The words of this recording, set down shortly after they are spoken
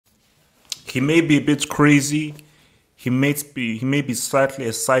He may be a bit crazy. He may be slightly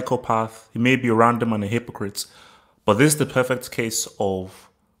a psychopath. He may be random and a hypocrite. But this is the perfect case of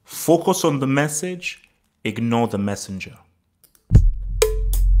focus on the message, ignore the messenger.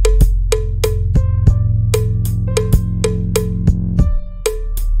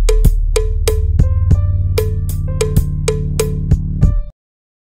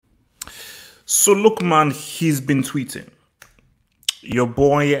 So look, man, he's been tweeting. Your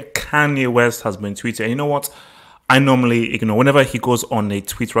boy Kanye West has been tweeting. And you know what? I normally ignore whenever he goes on a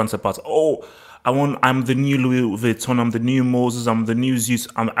tweet rant about, I'm the new Louis Vuitton, I'm the new Moses, I'm the new Zeus.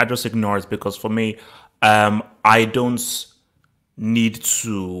 I just ignore it because for me, I don't need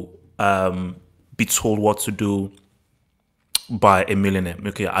to be told what to do by a millionaire.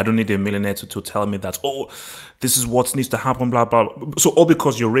 Okay, I don't need a millionaire to tell me that, this is what needs to happen, blah, blah. So all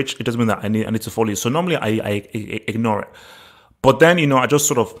because you're rich, it doesn't mean that I need to follow you. So normally I ignore it. But then, I just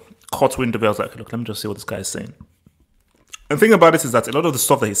sort of caught wind of it. I was like, look, let me just see what this guy is saying. And the thing about it is that a lot of the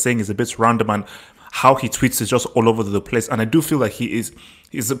stuff that he's saying is a bit random, and how he tweets is just all over the place. And I do feel like he's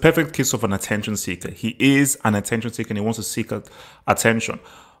a perfect case of an attention seeker. He is an attention seeker and he wants to seek attention.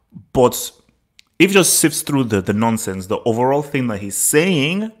 But if he just sifts through the nonsense, the overall thing that he's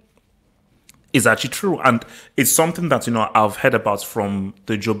saying is actually true. And it's something that, I've heard about from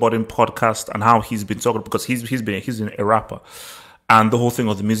the Joe Budden podcast and how he's been talking, because he's been a rapper. And the whole thing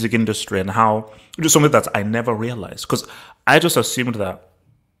of the music industry and how it is something that I never realized. Because I just assumed that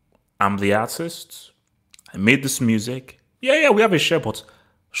I'm the artist. I made this music. Yeah, we have a share, but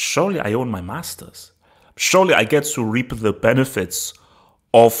surely I own my masters. Surely I get to reap the benefits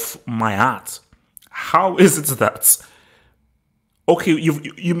of my art. How is it that, okay,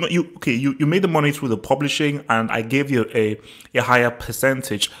 you made the money through the publishing and I gave you a higher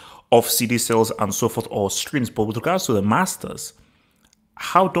percentage of CD sales and so forth, or streams, but with regards to the masters,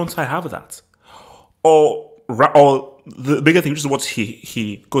 how don't I have that? Or the bigger thing, which is what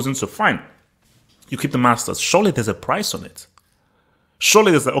he goes into, fine, you keep the masters. Surely there's a price on it.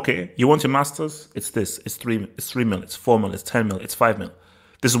 Surely there's okay, you want your masters? It's this. It's 3 mil, it's 4 mil, it's 10 mil, it's 5 mil.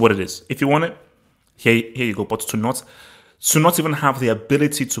 This is what it is. If you want it, here you go. But to not even have the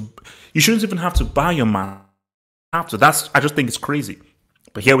ability to, you shouldn't even have to buy your master. I just think it's crazy.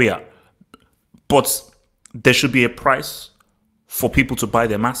 But here we are. But there should be a price for people to buy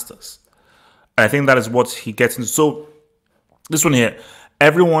their masters. And I think that is what he gets into. So this one here,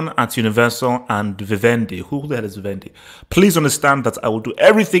 everyone at Universal and Vivendi, who the hell is Vivendi? Please understand that I will do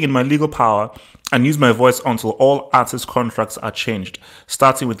everything in my legal power and use my voice until all artist contracts are changed,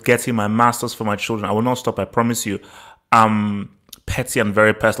 starting with getting my masters for my children. I will not stop, I promise you. I'm petty and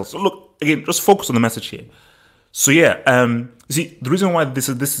very personal. So look, again, just focus on the message here. So yeah, see, the reason why this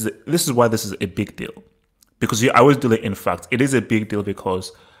is why this is a big deal. Because I always do it. In fact, it is a big deal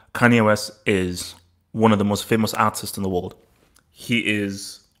because Kanye West is one of the most famous artists in the world. He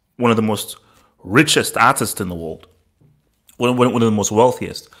is one of the most richest artists in the world. One of the most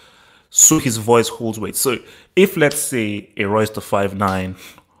wealthiest. So his voice holds weight. So if, let's say, a Royce the 5'9",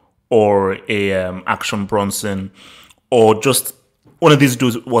 or a Action Bronson, or just one of these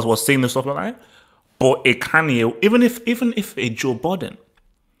dudes was saying this stuff like that, but a Kanye, even if a Joe Budden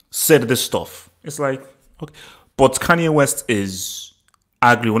said this stuff, it's like, okay. But Kanye West is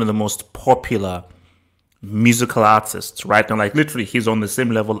arguably one of the most popular musical artists right now. Like literally, he's on the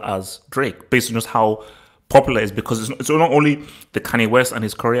same level as Drake, based on just how popular it is. Because it's not only the Kanye West and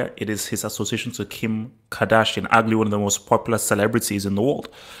his career, it is his association to Kim Kardashian, arguably one of the most popular celebrities in the world.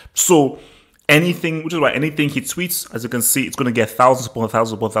 So which is why anything he tweets, as you can see, it's going to get thousands upon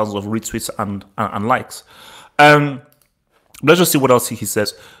thousands upon thousands of retweets and likes. Let's just see what else he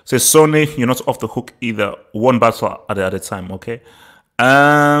says. Says, Sony, you're not off the hook either. One battle at a time, okay? All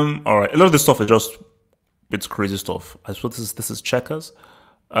right. A lot of this stuff is just it's crazy stuff. I suppose this is Checkers.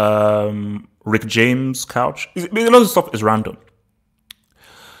 Rick James couch. A lot of this stuff is random.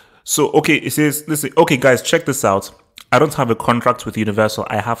 So okay, it says, listen, okay guys, check this out. I don't have a contract with Universal.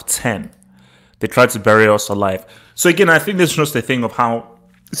 I have 10. They tried to bury us alive. So again, I think this is just a thing of how,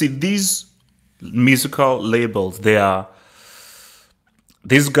 see, these musical labels,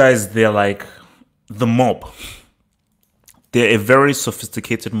 these guys, they're like the mob. They're a very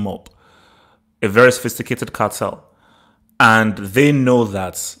sophisticated mob, a very sophisticated cartel. And they know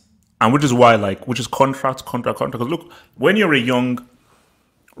that, and which is why, which is contract. Because look, when you're a young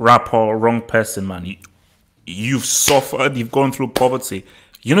rapper, wrong person, man, you've suffered, you've gone through poverty.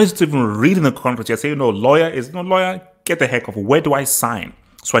 You're not even reading the contract. You're saying, no, lawyer, get the heck off. Where do I sign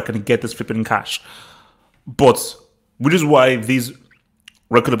so I can get this flipping cash? But, which is why these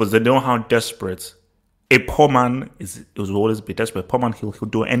record labels, they know how desperate A poor man will always be desperate. A poor man, he'll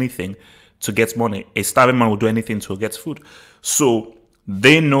do anything to get money. A starving man will do anything to get food. So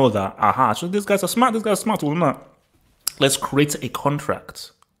they know that, aha, so these guys are smart, well, not. Let's create a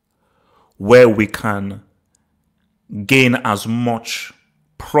contract where we can gain as much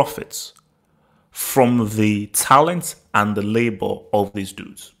profits from the talent and the labor of these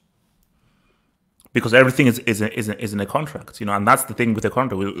dudes. Because everything is in a contract, and that's the thing with the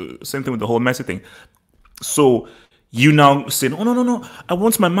contract. Same thing with the whole Messi thing. So you now say, oh, no, I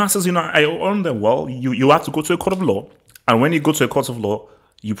want my masters, I own them. Well, you have to go to a court of law. And when you go to a court of law,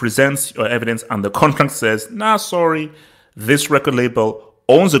 you present your evidence and the contract says, nah, sorry, this record label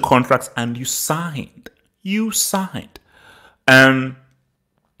owns the contract and you signed. And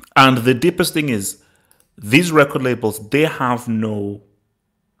the deepest thing is, these record labels, they have no...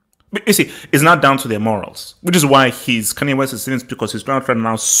 You see, it's not down to their morals, which is why Kanye West is saying this, because he's trying to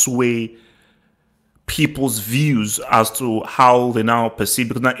now sway people's views as to how they now perceive.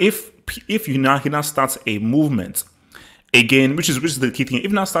 Because now, if he now starts a movement again, which is the key thing,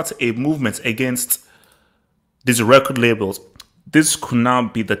 if he now starts a movement against these record labels, this could now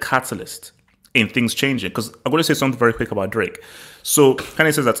be the catalyst in things changing. Because I'm going to say something very quick about Drake. So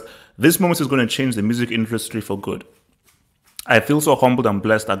Kanye says that this moment is going to change the music industry for good. I feel so humbled and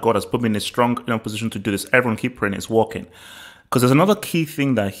blessed that God has put me in a strong position to do this. Everyone keep praying, it's working. Because there's another key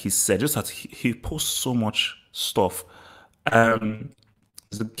thing that he said, just that he posts so much stuff. There's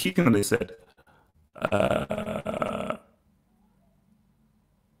a key thing that they said. I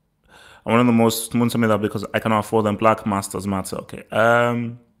want the most to me that because I cannot afford them, black masters matter. Okay. Let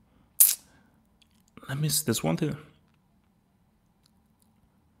me see, there's one thing.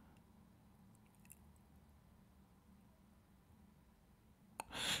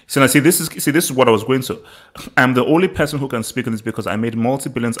 So now, this is what I was going to. I'm the only person who can speak on this because I made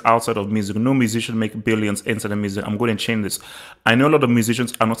multi-billions outside of music. No musician make billions inside of music. I'm going to change this. I know a lot of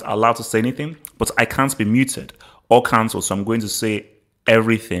musicians are not allowed to say anything, but I can't be muted or cancelled. So I'm going to say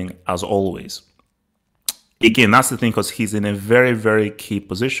everything as always. Again, that's the thing, because he's in a very, very key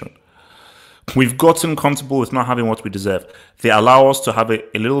position. We've gotten comfortable with not having what we deserve. They allow us to have a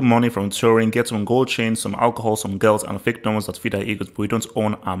little money from touring, get some gold chains, some alcohol, some girls, and fake numbers that feed our egos, but we don't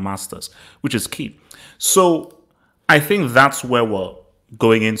own our masters, which is key. So I think that's where we're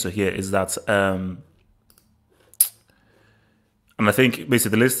going into here, is that, and I think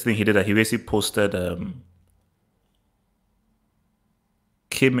basically the latest thing he did, that he basically posted,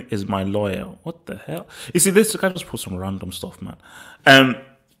 Kim is my lawyer. What the hell? You see, this guy just post some random stuff, man.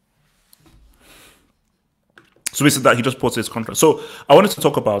 So basically that he just posted his contract. So I wanted to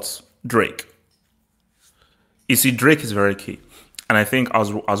talk about Drake. You see, Drake is very key. And I think I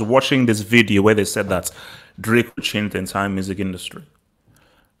was watching this video where they said that Drake would change the entire music industry.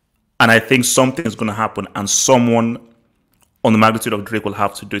 And I think something is going to happen, and someone on the magnitude of Drake will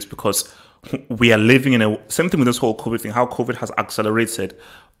have to do it, because we are living in same thing with this whole COVID thing, how COVID has accelerated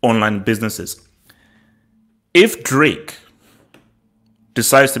online businesses. If Drake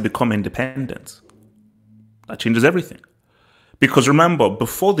decides to become independent, that changes everything. Because remember,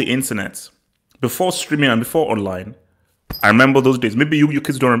 before the internet, before streaming and before online, I remember those days. Maybe you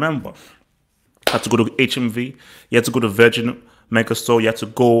kids don't remember. You had to go to HMV, you had to go to Virgin Megastore, you had to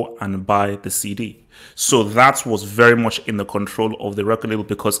go and buy the CD. So that was very much in the control of the record label,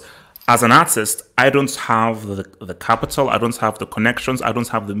 because as an artist, I don't have the capital, I don't have the connections, I don't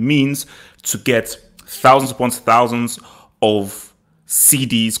have the means to get thousands upon thousands of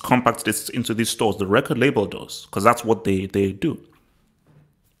CDs, compact discs into these stores. The record label does, because that's what they do.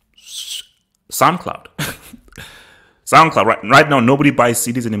 SoundCloud. SoundCloud, right now, nobody buys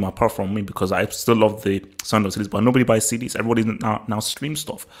CDs anymore apart from me, because I still love the sound of CDs, but nobody buys CDs. Everybody now streams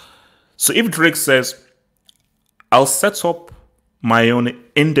stuff. So if Drake says, I'll set up my own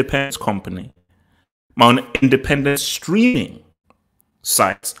independent company, my own independent streaming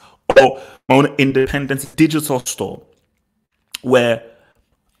site, or my own independent digital store, where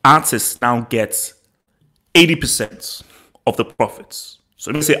artists now get 80% of the profits.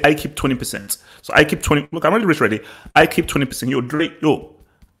 So let me say I keep 20%. So I keep 20. Look, I'm already rich already. I keep 20%. Yo, Drake,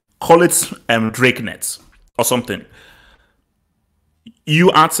 call it Drake Net or something.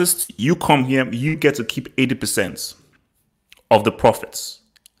 You artists, you come here, you get to keep 80% of the profits,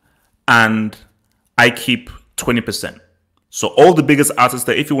 and I keep 20%. So all the biggest artists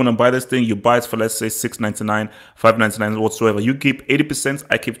that, if you want to buy this thing, you buy it for, let's say, $6.99, $5.99, whatsoever. You keep 80%,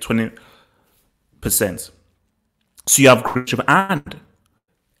 I keep 20%. So you have creative, and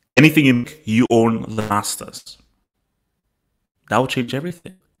anything you make, you own the masters. That will change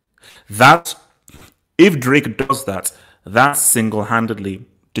everything. That, if Drake does that, that single-handedly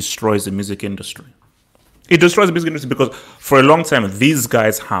destroys the music industry. It destroys the music industry because for a long time, these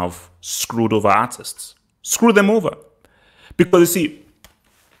guys have screwed over artists. Screw them over. Because you see,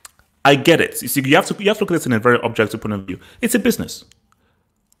 I get it. You see, you have to look at this in a very objective point of view. It's a business.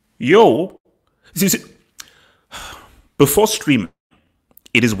 You see, before streaming,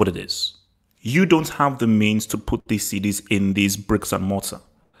 it is what it is. You don't have the means to put these CDs in these bricks and mortar,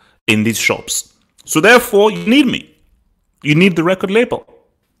 in these shops. So therefore, you need me. You need the record label.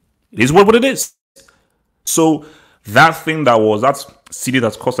 It is what it is. So that thing that CD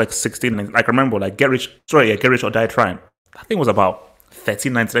that cost like 16, like I remember, like Get Rich or Die Trying. That thing was about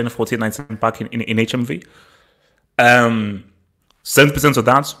 13.99, 14.99 back in HMV. 70% of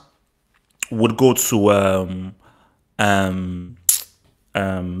that would go to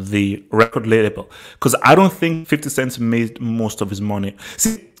the record label, because I don't think 50 Cent made most of his money.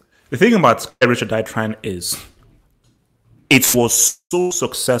 See, the thing about Get Rich or Die Trying is it was so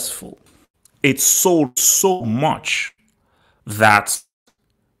successful. It sold so much that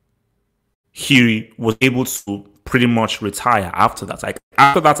he was able to pretty much retire after that. Like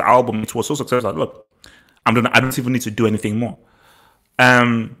after that album, it was so successful that, look, I don't even need to do anything more.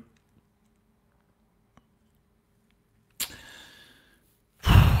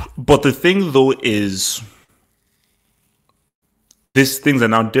 But the thing though is, these things are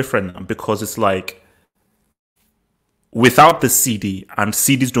now different now, because it's like without the CD, and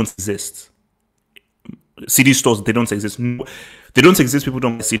CDs don't exist. CD stores, they don't exist. They don't exist. People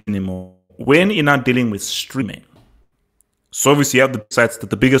don't buy CD anymore. When you're not dealing with streaming, so obviously you have the sites that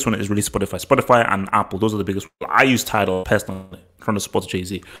the biggest one is really Spotify and Apple. Those are the biggest. I use Tidal personally, trying to support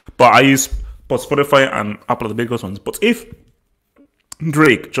Jay-Z, but Spotify and Apple are the biggest ones. But if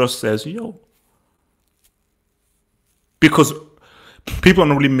Drake just says, yo, because people are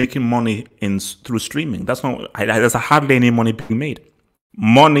not really making money through streaming. There's hardly any money being made.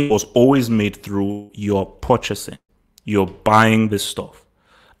 Money was always made through your purchasing. You're buying this stuff.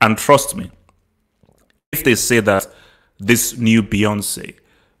 And trust me, if they say that this new Beyonce,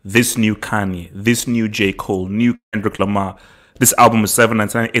 this new Kanye, this new J. Cole, new Kendrick Lamar, this album is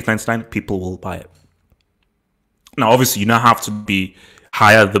 $7.99, $8.99, people will buy it. Now, obviously, you now have to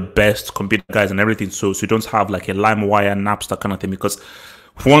hire the best computer guys and everything, so you don't have like a LimeWire, Napster kind of thing, because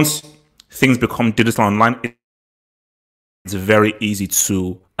once things become digital online, it's very easy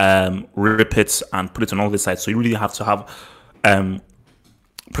to rip it and put it on all these sites. So you really have to have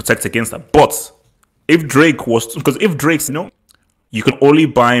protect against that. But if Drake if Drake's, you can only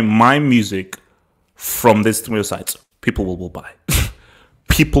buy my music from this website, people will buy.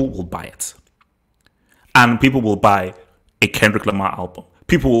 People will buy it. And people will buy a Kendrick Lamar album.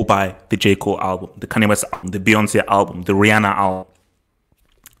 People will buy the J. Cole album, the Kanye West album, the Beyonce album, the Rihanna album.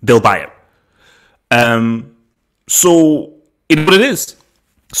 They'll buy it. So it's what it is.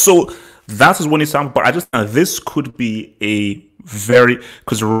 So that is when it's time. But I just think this could be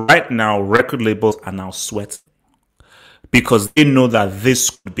because right now record labels are now sweating, because they know that this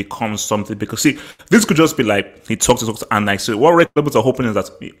could become something. Because see, this could just be like he talks and like, so what record labels are hoping is that,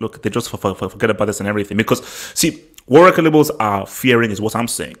 look, they just forget about this and everything. Because see, what record labels are fearing is what I'm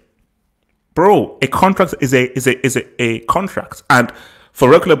saying, bro. A contract is a contract, and for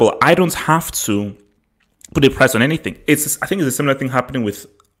record label, I don't have to put a price on anything. I think it's a similar thing happening with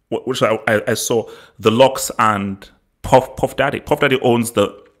which I saw, the Locks and Puff Daddy. Puff Daddy owns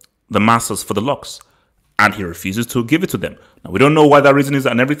the masters for the Locks, and he refuses to give it to them. Now, we don't know why that reason is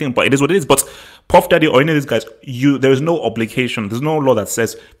and everything, but it is what it is. But Puff Daddy or any of these guys, there is no obligation. There's no law that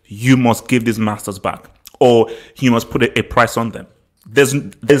says you must give these masters back or you must put a price on them. There's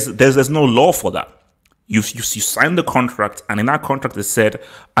no law for that. You signed the contract, and in that contract it said,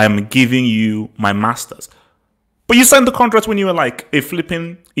 I am giving you my masters. But you signed the contract when you were like a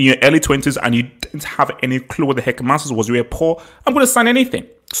flipping in your early 20s and you didn't have any clue what the heck masters was. You were poor. I'm going to sign anything.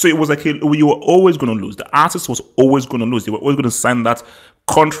 So it was like you were always going to lose. The artist was always going to lose. They were always going to sign that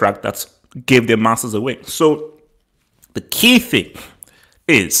contract that gave their masters away. So the key thing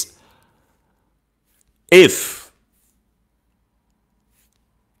is,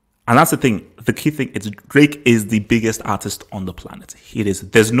 and that's the thing, the key thing is Drake is the biggest artist on the planet. He is.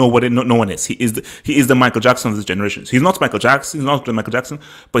 There's no one else. He is the Michael Jackson of this generation. He's not Michael Jackson. He's not the Michael Jackson,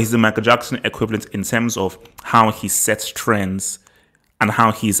 but he's the Michael Jackson equivalent in terms of how he sets trends and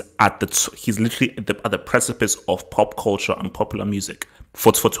how he's literally at the precipice of pop culture and popular music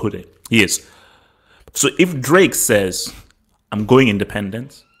for today. He is. So if Drake says, I'm going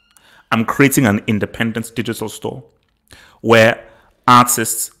independent, I'm creating an independent digital store where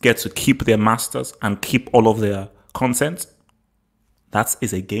artists get to keep their masters and keep all of their content, that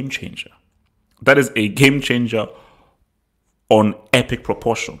is a game changer. That is a game changer on epic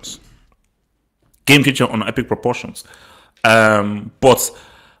proportions. game changer on epic proportions. But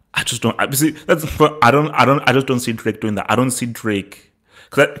I just don't. I just don't see Drake doing that. I don't see Drake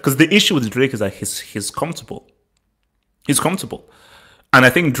because the issue with Drake is that he's comfortable. He's comfortable. And I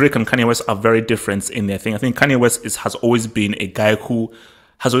think Drake and Kanye West are very different in their thing. I think Kanye West has always been a guy who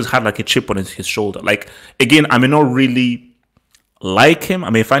has always had like a chip on his shoulder. Like, again, I may not really like him. I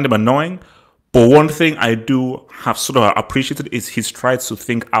may find him annoying. But one thing I do have sort of appreciated is he's tried to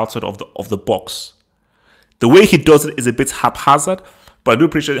think outside of the box. The way he does it is a bit haphazard, but I do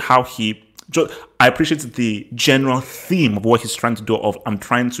appreciate how I appreciate the general theme of what he's trying to do. I'm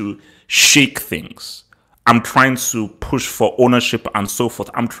trying to shake things. I'm trying to push for ownership and so forth.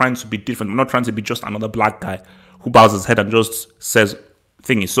 I'm trying to be different. I'm not trying to be just another black guy who bows his head and just says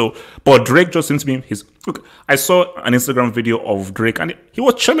thingy. So, but Drake just seems to be look, I saw an Instagram video of Drake and he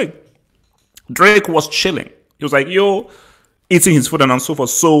was chilling. Drake was chilling. He was like, yo, eating his food and so forth.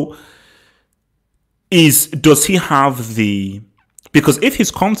 So, does he have because if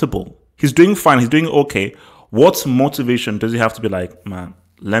he's comfortable, he's doing fine, he's doing okay, what motivation does he have to be like, man,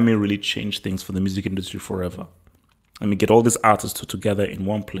 let me really change things for the music industry forever. Let me get all these artists together in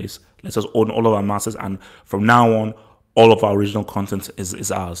one place. Let's just own all of our masters. And from now on, all of our original content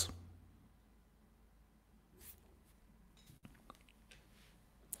is ours.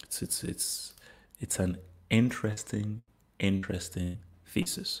 It's an interesting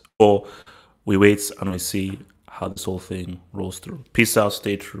thesis. Or we wait and we see how this whole thing rolls through. Peace out,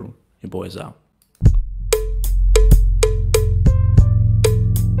 stay true. Your boys out.